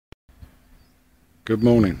Good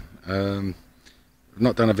morning. I've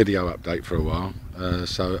not done a video update for a while,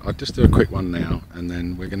 so I'll just do a quick one now, and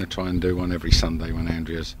then we're going to try and do one every Sunday when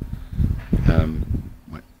Andrea's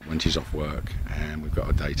when she's off work and we've got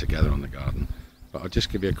a day together on the garden. But I'll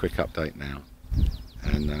just give you a quick update now,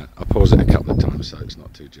 and I'll pause it a couple of times so it's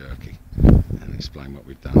not too jerky, and explain what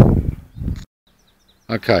we've done.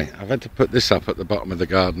 Okay, I've had to put this up at the bottom of the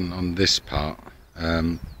garden on this part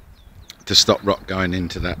to stop rock going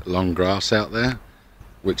into that long grass out there,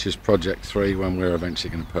 which is project 3 when we're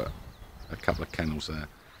eventually going to put a couple of kennels there.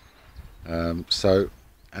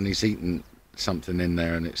 And he's eaten something in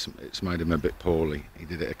there, and it's made him a bit poorly. He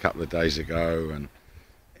did it a couple of days ago, and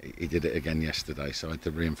he did it again yesterday, so I had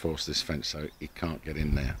to reinforce this fence so he can't get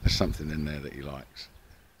in there. There's something in there that he likes.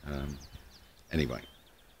 Anyway,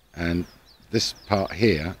 and this part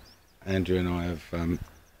here, Andrew and I have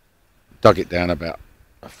dug it down about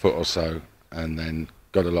a foot or so, and then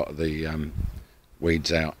got a lot of the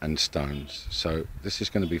weeds out and stones. So this is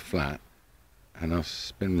going to be flat, and I'll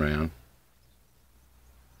spin round,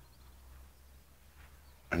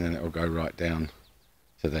 and then it'll go right down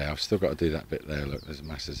to there. I've still got to do that bit there. Look, there's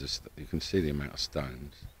masses of you can see the amount of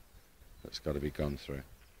stones that's got to be gone through,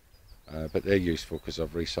 but they're useful because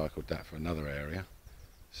I've recycled that for another area.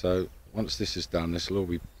 So once this is done, this will all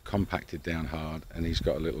be compacted down hard, and he's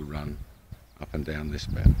got a little run up and down this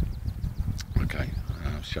bit. Okay,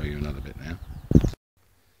 I'll show you another bit now.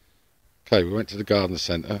 Okay, we went to the garden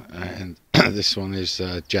centre, and this one is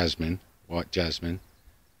jasmine, white jasmine.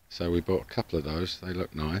 So we bought a couple of those. They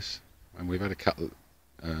look nice, and we've had a couple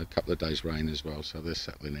of days rain as well, so they're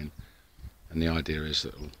settling in. And the idea is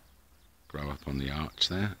that it'll grow up on the arch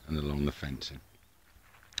there and along the fencing,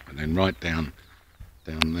 and then right down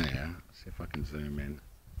there. See if I can zoom in.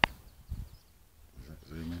 Does that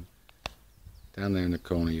zoom in? Down there in the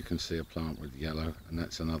corner you can see a plant with yellow, and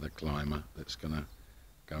that's another climber that's going to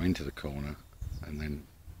go into the corner and then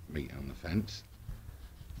meet on the fence.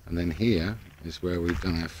 And then here is where we've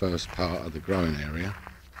done our first part of the growing area,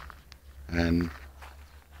 and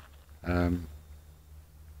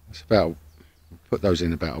it's about, we put those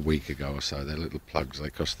in about a week ago or so. They're little plugs. They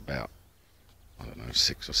cost about, I don't know,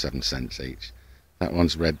 6 or 7 cents each. That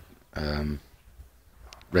one's red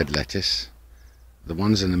lettuce. The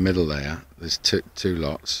ones in the middle there, there's two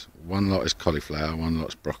lots. One lot is cauliflower, one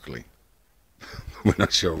lot's broccoli. We're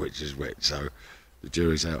not sure which is which, so the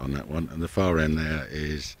jury's out on that one. And the far end there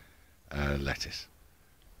is lettuce.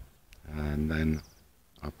 And then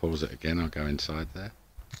I'll pause it again, I'll go inside there.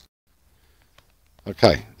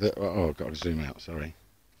 Okay, oh, I've got to zoom out, sorry.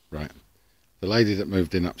 Right, the lady that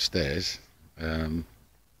moved in upstairs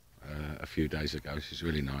a few days ago, she's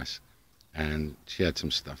really nice, and she had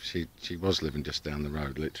some stuff. She was living just down the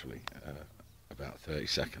road, literally about 30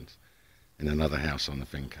 seconds, in another house on the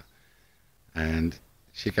finca, and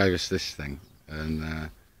she gave us this thing,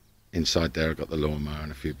 and inside there I got the lawnmower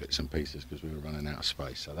and a few bits and pieces because we were running out of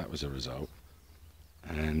space, so that was a result.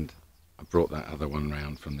 And I brought that other one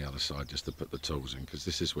round from the other side just to put the tools in, because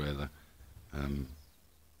this is where I'm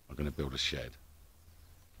going to build a shed.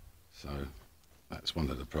 So that's one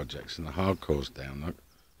of the projects, and the hardcore's down, look,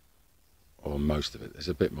 or most of it. There's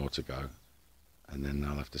a bit more to go, and then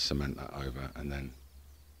I'll have to cement that over and then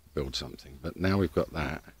build something. But now we've got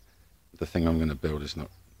that, the thing I'm going to build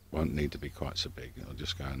won't need to be quite so big. It'll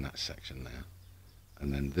just go in that section there,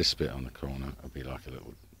 and then this bit on the corner will be like a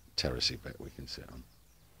little terracey bit we can sit on.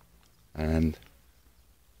 And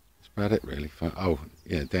that's about it really. Oh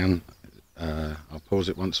yeah, down, I'll pause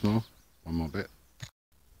it once more, one more bit.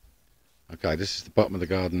 Okay, this is the bottom of the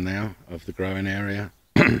garden now, of the growing area.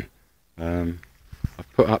 I've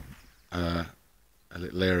put up a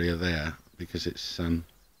little area there because it's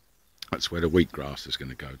that's where the wheatgrass is going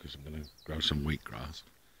to go, because I'm going to grow some wheatgrass.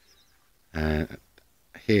 And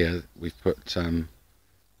here we've put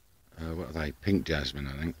what are they? Pink jasmine,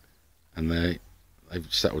 I think, and they've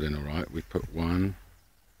settled in all right. We've put 1,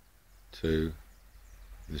 2.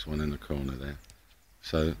 There's one in the corner there,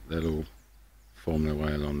 so they'll all form their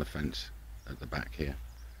way along the fence at the back here,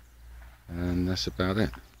 and that's about it.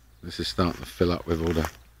 This is starting to fill up with all the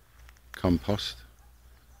compost,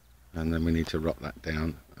 and then we need to rock that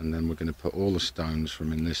down, and then we're going to put all the stones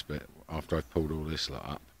from in this bit, after I've pulled all this lot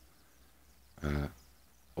up,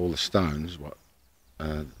 all the stones,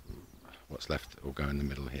 what's left will go in the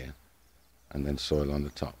middle here, and then soil on the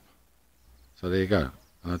top. So there you go.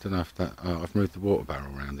 I don't know if that, I've moved the water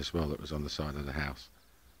barrel around as well that was on the side of the house,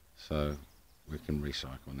 so we can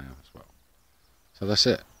recycle now as well. So that's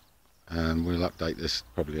it, and we'll update this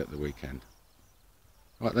probably at the weekend.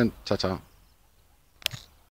 Right then, ta-ta.